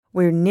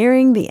We're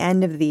nearing the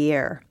end of the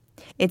year.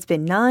 It's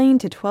been 9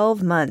 to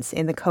 12 months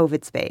in the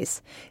COVID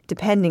space,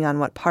 depending on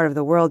what part of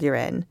the world you're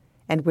in,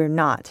 and we're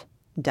not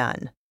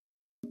done.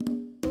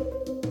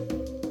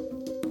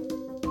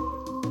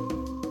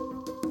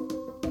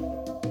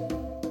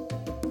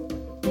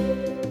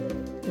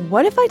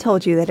 What if I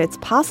told you that it's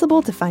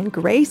possible to find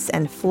grace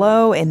and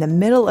flow in the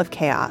middle of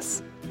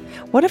chaos?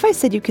 What if I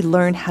said you could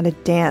learn how to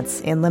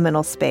dance in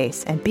liminal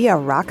space and be a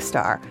rock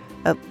star,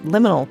 a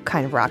liminal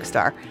kind of rock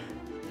star?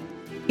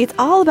 It's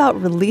all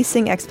about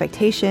releasing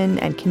expectation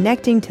and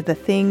connecting to the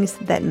things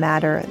that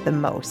matter the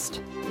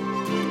most.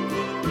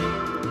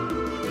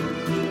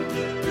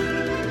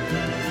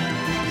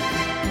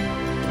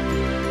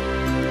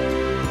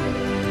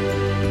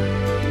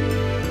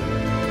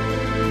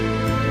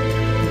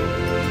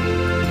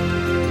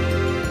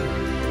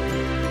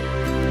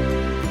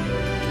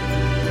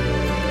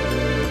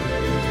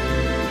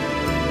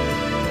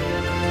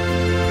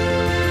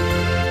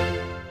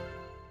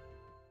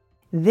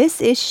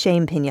 This is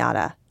Shame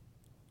Pinata.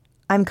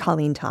 I'm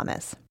Colleen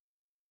Thomas.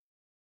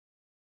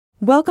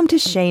 Welcome to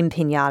Shame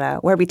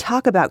Pinata, where we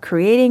talk about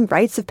creating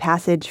rites of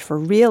passage for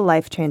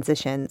real-life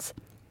transitions.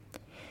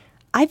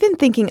 I've been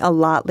thinking a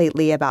lot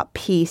lately about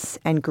peace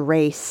and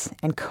grace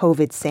and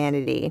COVID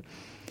sanity.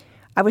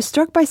 I was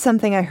struck by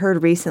something I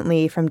heard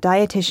recently from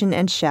dietitian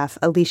and chef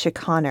Alicia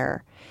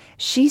Connor.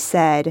 She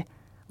said,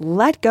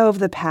 "Let go of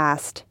the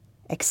past,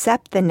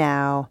 accept the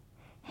now,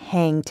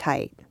 hang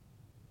tight."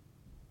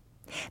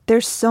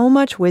 There's so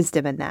much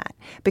wisdom in that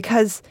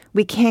because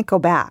we can't go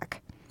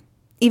back.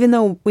 Even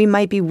though we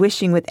might be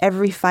wishing with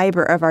every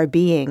fiber of our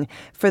being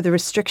for the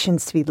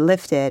restrictions to be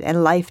lifted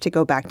and life to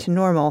go back to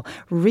normal,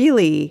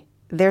 really,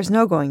 there's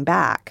no going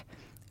back.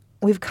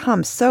 We've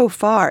come so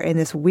far in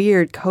this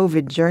weird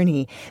COVID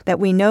journey that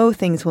we know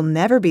things will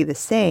never be the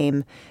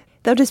same.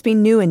 They'll just be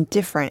new and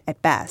different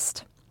at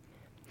best.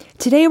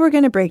 Today, we're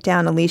going to break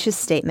down Alicia's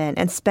statement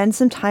and spend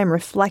some time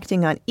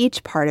reflecting on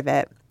each part of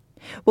it.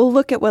 We'll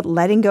look at what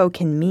letting go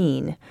can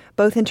mean,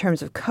 both in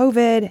terms of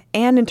COVID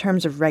and in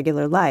terms of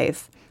regular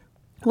life.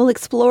 We'll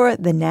explore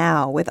the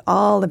now with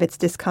all of its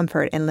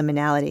discomfort and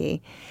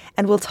liminality,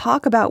 and we'll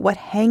talk about what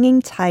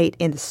hanging tight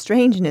in the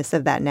strangeness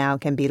of that now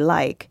can be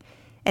like,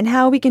 and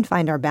how we can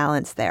find our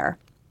balance there.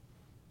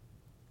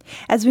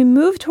 As we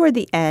move toward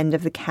the end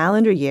of the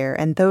calendar year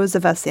and those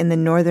of us in the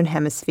Northern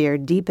Hemisphere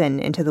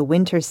deepen into the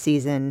winter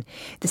season,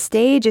 the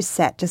stage is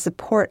set to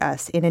support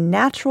us in a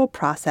natural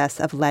process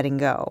of letting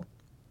go.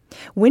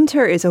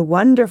 Winter is a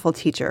wonderful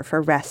teacher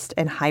for rest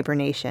and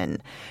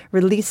hibernation,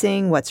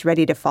 releasing what's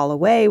ready to fall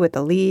away with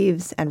the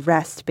leaves and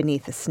rest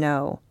beneath the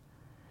snow.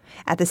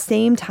 At the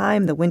same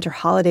time, the winter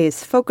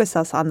holidays focus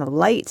us on the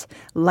light,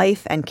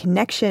 life, and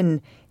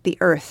connection. The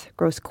earth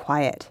grows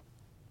quiet.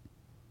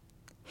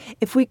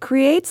 If we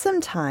create some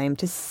time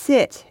to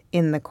sit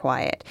in the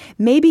quiet,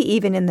 maybe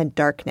even in the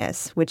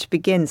darkness, which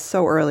begins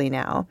so early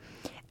now,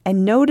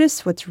 and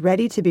notice what's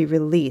ready to be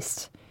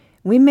released,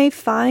 we may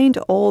find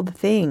old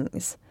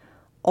things,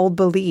 old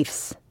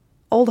beliefs,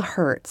 old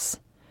hurts,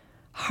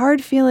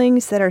 hard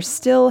feelings that are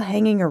still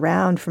hanging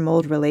around from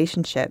old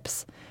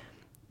relationships,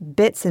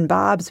 bits and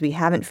bobs we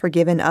haven't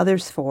forgiven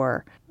others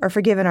for or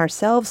forgiven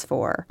ourselves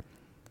for.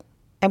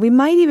 And we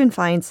might even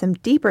find some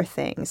deeper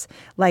things,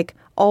 like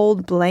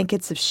old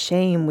blankets of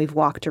shame we've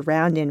walked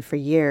around in for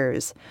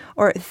years,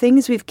 or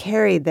things we've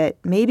carried that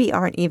maybe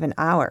aren't even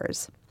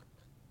ours.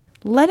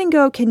 Letting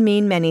go can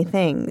mean many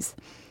things.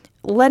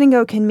 Letting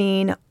go can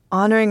mean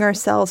honoring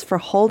ourselves for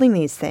holding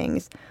these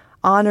things,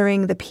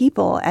 honoring the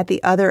people at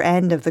the other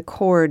end of the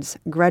cords,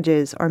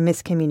 grudges, or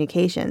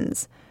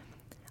miscommunications.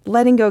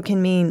 Letting go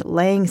can mean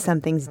laying some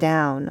things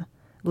down,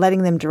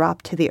 letting them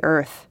drop to the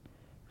earth,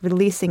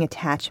 releasing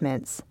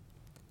attachments.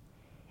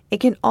 It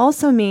can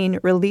also mean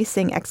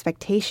releasing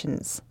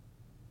expectations.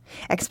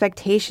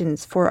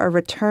 Expectations for a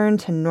return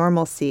to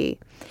normalcy.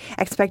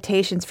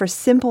 Expectations for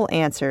simple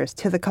answers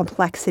to the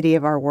complexity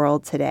of our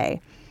world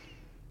today.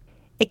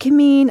 It can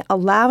mean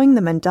allowing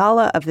the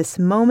mandala of this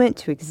moment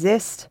to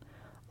exist,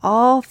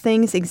 all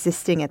things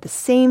existing at the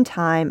same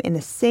time in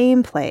the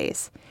same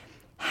place.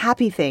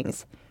 Happy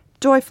things,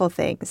 joyful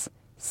things,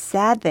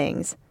 sad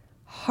things,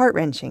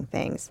 heart-wrenching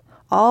things,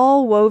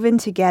 all woven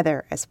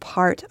together as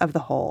part of the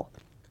whole.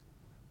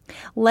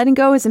 Letting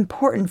go is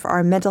important for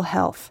our mental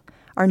health,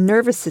 our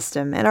nervous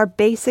system, and our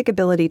basic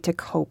ability to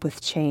cope with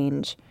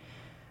change.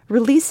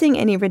 Releasing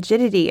any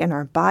rigidity in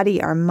our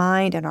body, our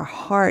mind, and our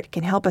heart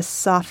can help us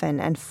soften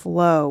and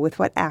flow with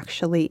what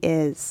actually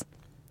is.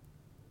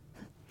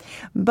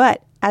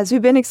 But as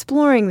we've been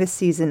exploring this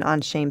season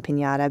on Shame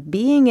Pinata,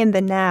 being in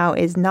the now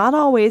is not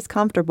always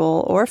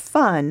comfortable or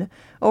fun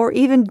or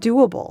even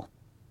doable.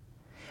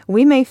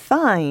 We may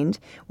find,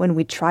 when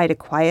we try to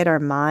quiet our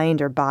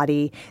mind or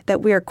body,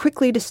 that we are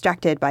quickly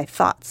distracted by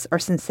thoughts or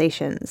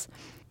sensations.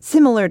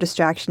 Similar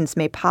distractions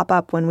may pop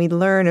up when we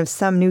learn of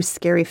some new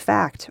scary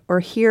fact or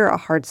hear a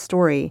hard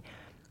story.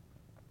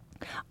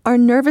 Our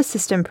nervous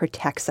system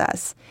protects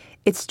us.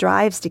 It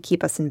strives to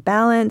keep us in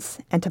balance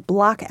and to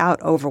block out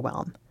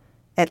overwhelm.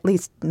 At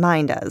least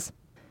mine does.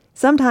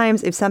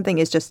 Sometimes if something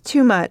is just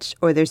too much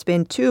or there's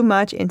been too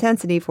much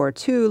intensity for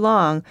too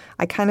long,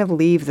 I kind of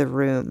leave the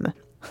room.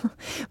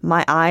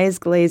 My eyes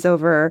glaze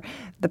over.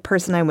 The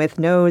person I'm with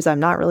knows I'm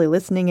not really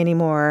listening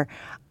anymore.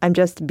 I'm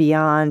just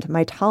beyond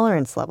my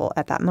tolerance level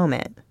at that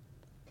moment.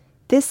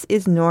 This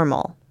is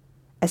normal,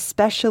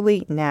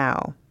 especially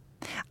now.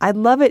 I'd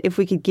love it if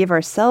we could give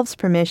ourselves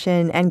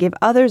permission and give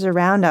others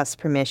around us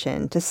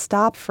permission to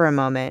stop for a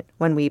moment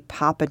when we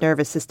pop a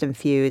nervous system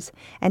fuse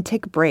and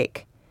take a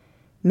break.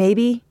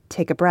 Maybe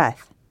take a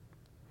breath.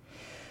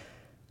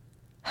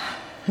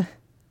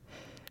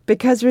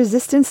 Because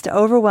resistance to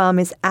overwhelm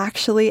is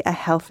actually a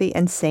healthy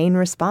and sane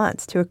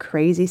response to a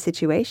crazy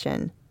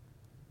situation.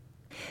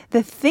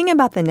 The thing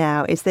about the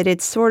now is that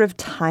it's sort of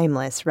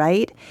timeless,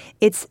 right?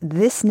 It's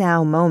this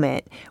now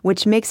moment,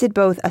 which makes it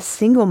both a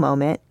single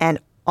moment and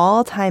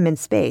all time and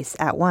space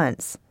at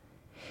once.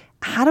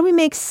 How do we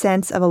make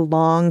sense of a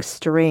long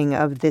string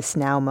of this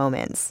now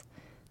moments?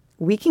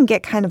 We can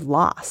get kind of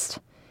lost.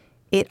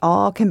 It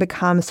all can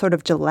become sort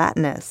of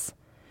gelatinous.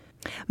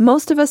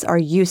 Most of us are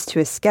used to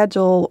a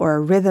schedule or a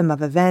rhythm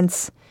of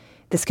events.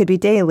 This could be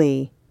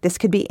daily. This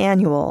could be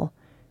annual.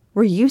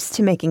 We're used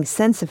to making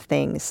sense of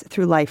things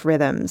through life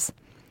rhythms.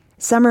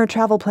 Summer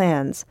travel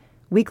plans,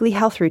 weekly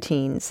health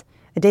routines,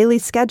 a daily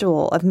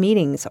schedule of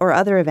meetings or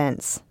other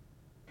events.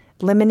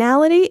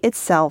 Liminality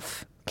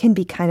itself can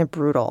be kind of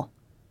brutal.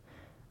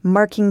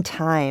 Marking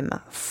time,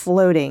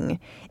 floating.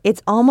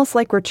 It's almost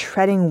like we're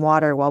treading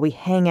water while we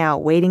hang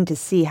out waiting to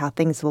see how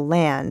things will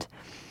land.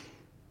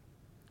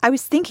 I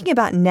was thinking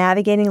about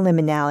navigating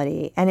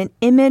liminality, and an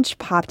image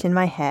popped in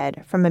my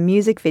head from a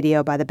music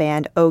video by the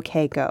band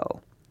OK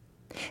Go.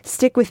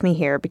 Stick with me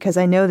here because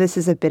I know this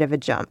is a bit of a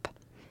jump.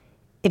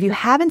 If you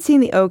haven't seen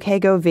the OK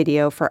Go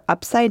video for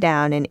Upside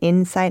Down and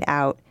Inside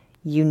Out,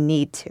 you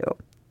need to.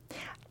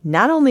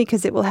 Not only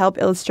because it will help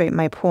illustrate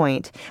my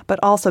point, but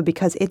also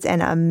because it's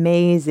an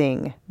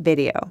amazing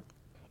video.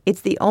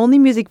 It's the only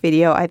music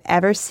video I've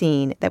ever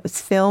seen that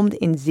was filmed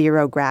in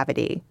zero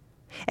gravity.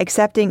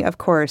 Excepting, of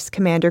course,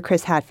 Commander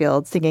Chris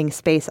Hadfield singing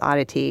Space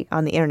Oddity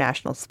on the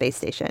International Space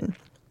Station.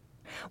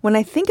 When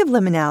I think of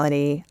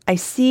liminality, I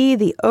see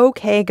the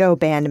OK Go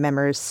band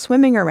members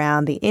swimming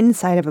around the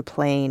inside of a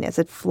plane as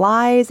it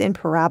flies in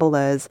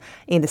parabolas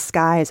in the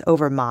skies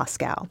over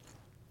Moscow.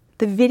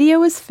 The video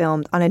was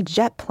filmed on a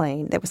jet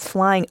plane that was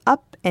flying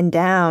up and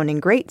down in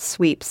great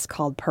sweeps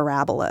called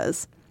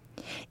parabolas.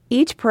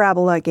 Each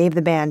parabola gave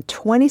the band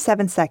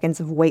 27 seconds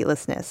of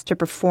weightlessness to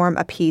perform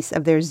a piece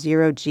of their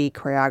zero-G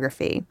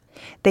choreography.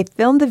 They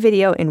filmed the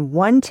video in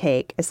one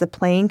take as the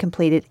plane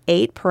completed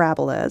 8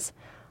 parabolas,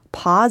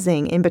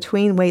 pausing in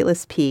between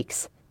weightless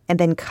peaks and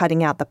then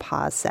cutting out the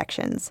pause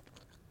sections.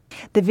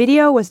 The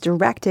video was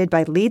directed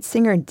by lead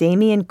singer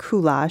Damian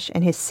Kulash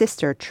and his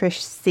sister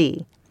Trish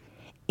C.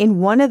 In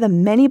one of the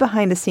many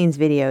behind-the-scenes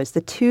videos,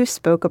 the two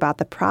spoke about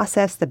the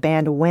process the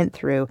band went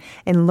through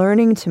in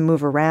learning to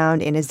move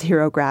around in a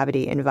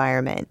zero-gravity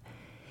environment.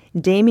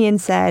 Damian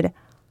said,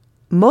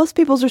 "Most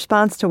people's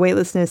response to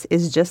weightlessness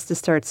is just to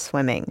start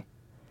swimming."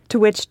 To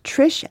which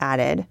Trish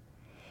added,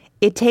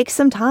 "It takes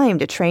some time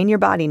to train your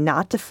body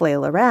not to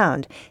flail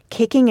around.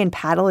 Kicking and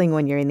paddling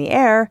when you're in the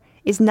air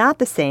is not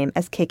the same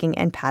as kicking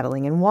and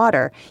paddling in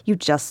water. You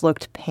just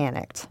looked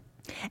panicked."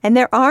 And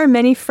there are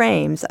many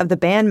frames of the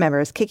band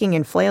members kicking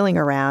and flailing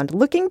around,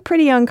 looking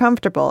pretty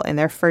uncomfortable in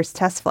their first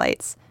test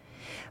flights.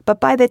 But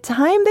by the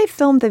time they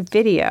filmed the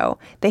video,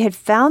 they had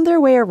found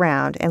their way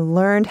around and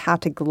learned how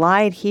to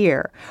glide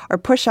here or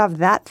push off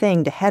that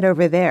thing to head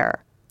over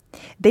there.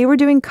 They were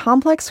doing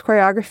complex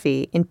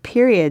choreography in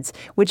periods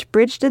which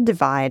bridged a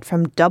divide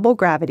from double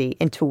gravity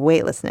into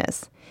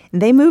weightlessness.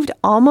 And they moved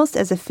almost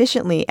as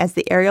efficiently as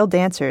the aerial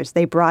dancers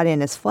they brought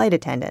in as flight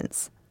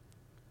attendants.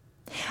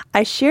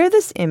 I share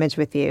this image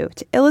with you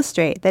to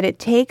illustrate that it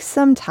takes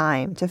some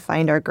time to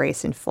find our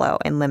grace and flow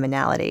and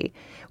liminality.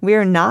 We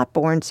are not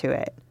born to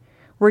it.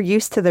 We're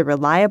used to the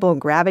reliable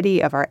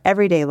gravity of our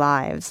everyday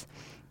lives.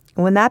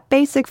 When that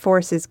basic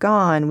force is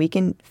gone, we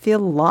can feel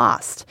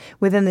lost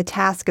within the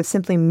task of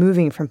simply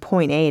moving from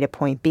point A to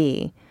point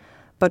B.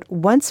 But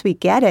once we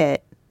get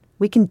it,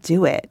 we can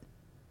do it.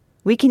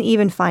 We can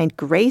even find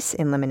grace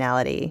in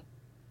liminality.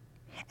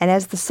 And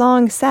as the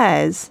song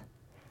says,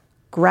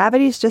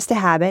 gravity's just a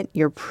habit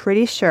you're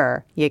pretty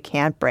sure you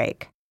can't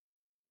break.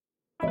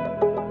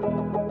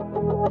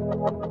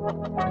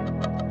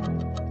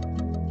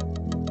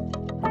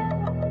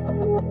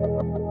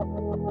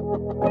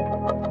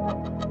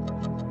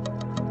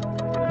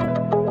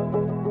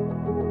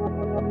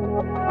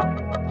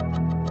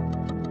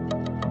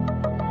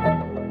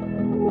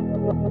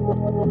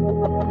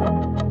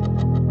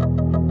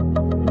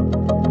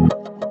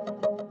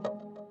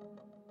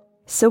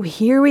 So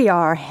here we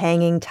are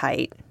hanging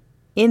tight.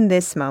 In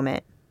this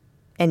moment,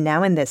 and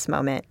now in this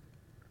moment.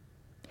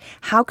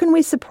 How can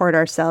we support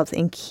ourselves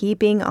in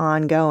keeping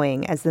on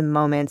going as the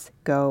moments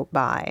go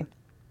by?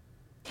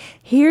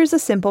 Here's a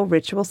simple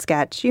ritual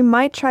sketch you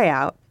might try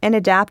out and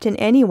adapt in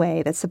any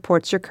way that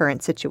supports your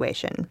current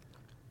situation.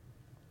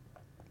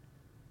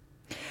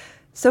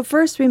 So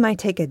first, we might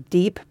take a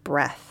deep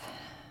breath.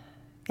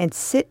 and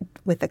sit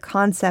with the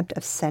concept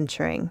of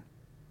centering.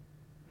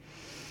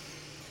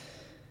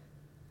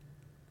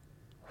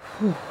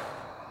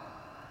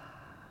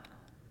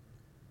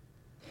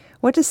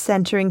 What does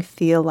centering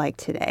feel like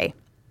today?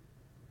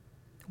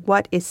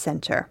 What is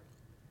center?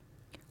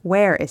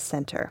 Where is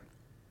center?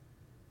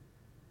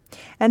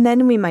 And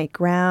then we might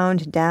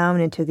ground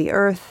down into the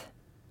earth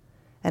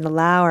and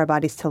allow our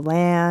bodies to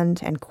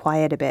land and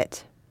quiet a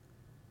bit.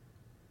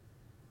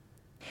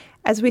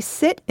 As we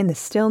sit in the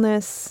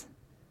stillness,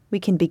 we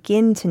can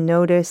begin to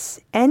notice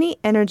any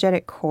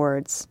energetic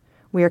cords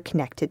we are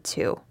connected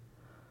to.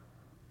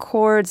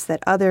 Cords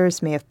that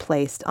others may have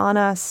placed on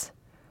us,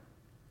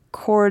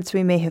 cords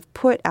we may have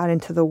put out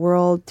into the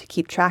world to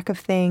keep track of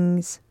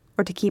things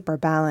or to keep our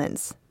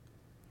balance.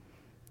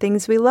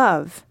 Things we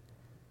love,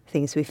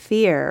 things we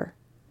fear,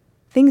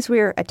 things we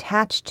are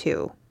attached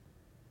to.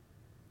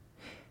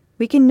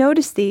 We can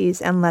notice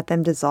these and let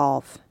them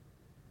dissolve,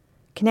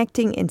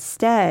 connecting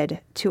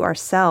instead to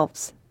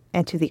ourselves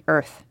and to the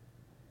earth,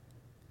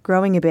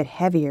 growing a bit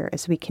heavier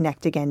as we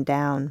connect again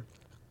down.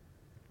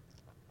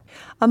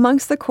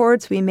 Amongst the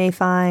cords, we may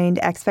find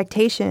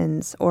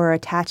expectations or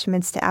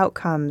attachments to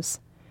outcomes,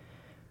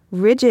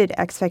 rigid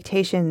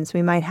expectations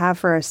we might have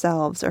for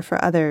ourselves or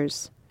for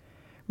others,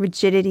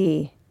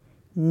 rigidity,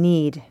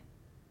 need,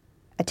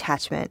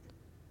 attachment.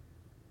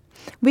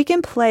 We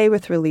can play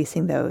with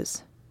releasing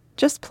those,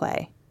 just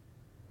play,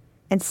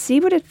 and see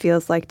what it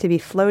feels like to be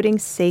floating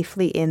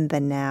safely in the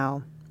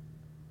now.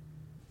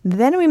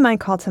 Then we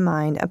might call to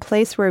mind a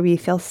place where we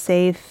feel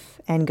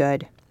safe and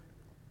good.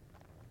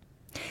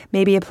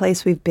 Maybe a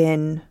place we've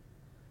been,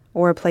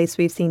 or a place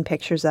we've seen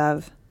pictures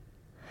of,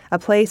 a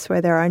place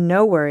where there are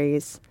no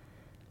worries,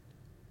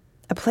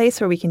 a place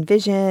where we can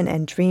vision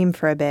and dream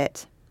for a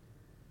bit.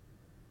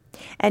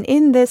 And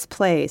in this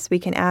place, we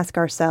can ask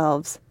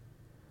ourselves,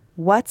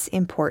 what's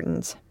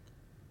important?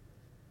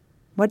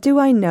 What do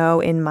I know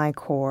in my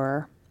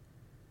core?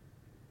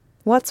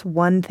 What's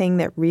one thing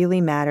that really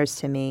matters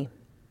to me?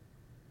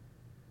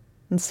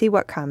 And see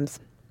what comes.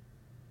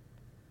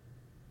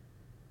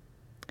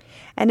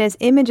 And as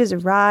images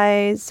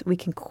arise, we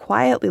can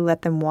quietly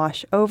let them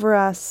wash over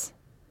us.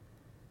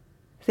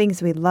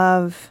 Things we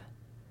love,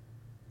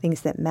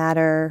 things that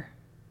matter,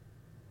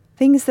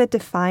 things that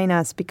define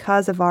us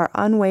because of our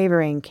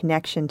unwavering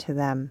connection to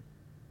them.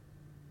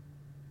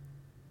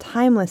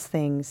 Timeless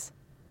things,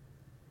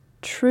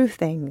 true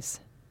things,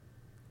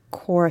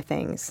 core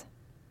things.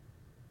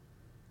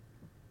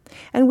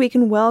 And we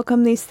can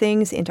welcome these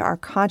things into our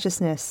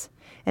consciousness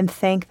and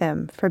thank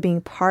them for being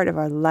part of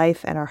our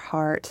life and our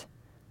heart.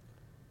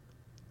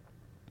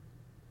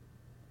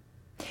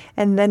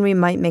 And then we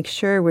might make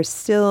sure we're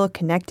still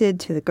connected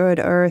to the good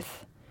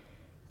earth,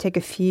 take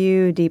a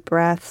few deep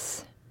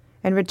breaths,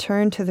 and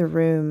return to the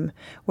room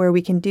where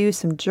we can do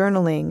some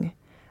journaling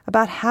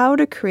about how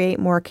to create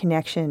more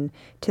connection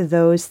to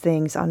those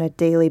things on a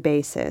daily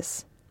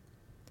basis.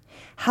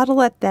 How to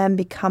let them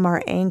become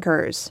our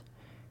anchors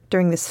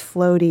during this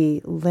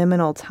floaty,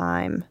 liminal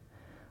time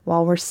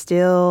while we're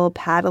still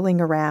paddling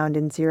around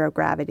in zero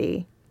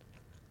gravity.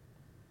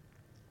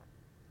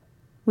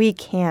 We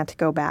can't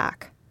go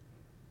back.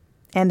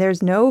 And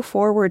there's no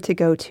forward to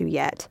go to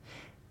yet.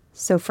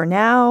 So for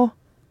now,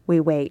 we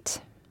wait.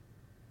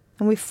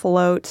 And we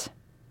float.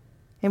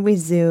 And we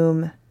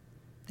zoom.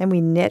 And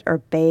we knit or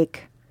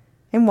bake.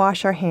 And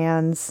wash our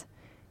hands.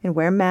 And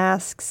wear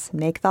masks.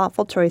 Make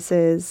thoughtful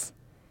choices.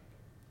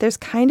 There's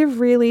kind of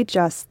really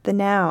just the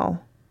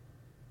now.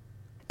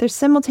 There's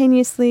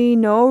simultaneously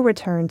no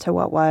return to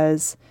what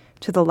was,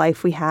 to the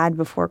life we had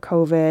before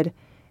COVID,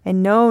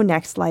 and no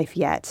next life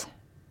yet.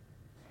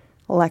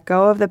 Let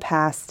go of the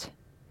past.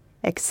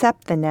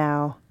 Accept the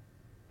now.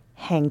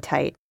 Hang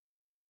tight.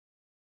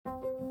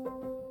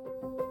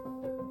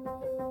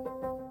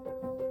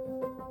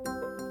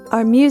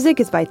 Our music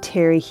is by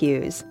Terry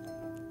Hughes.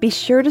 Be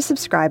sure to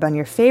subscribe on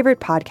your favorite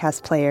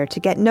podcast player to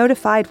get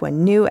notified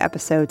when new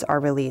episodes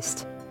are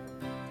released.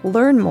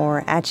 Learn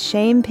more at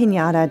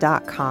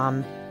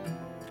shamepinata.com.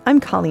 I'm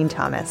Colleen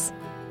Thomas.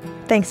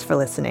 Thanks for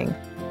listening.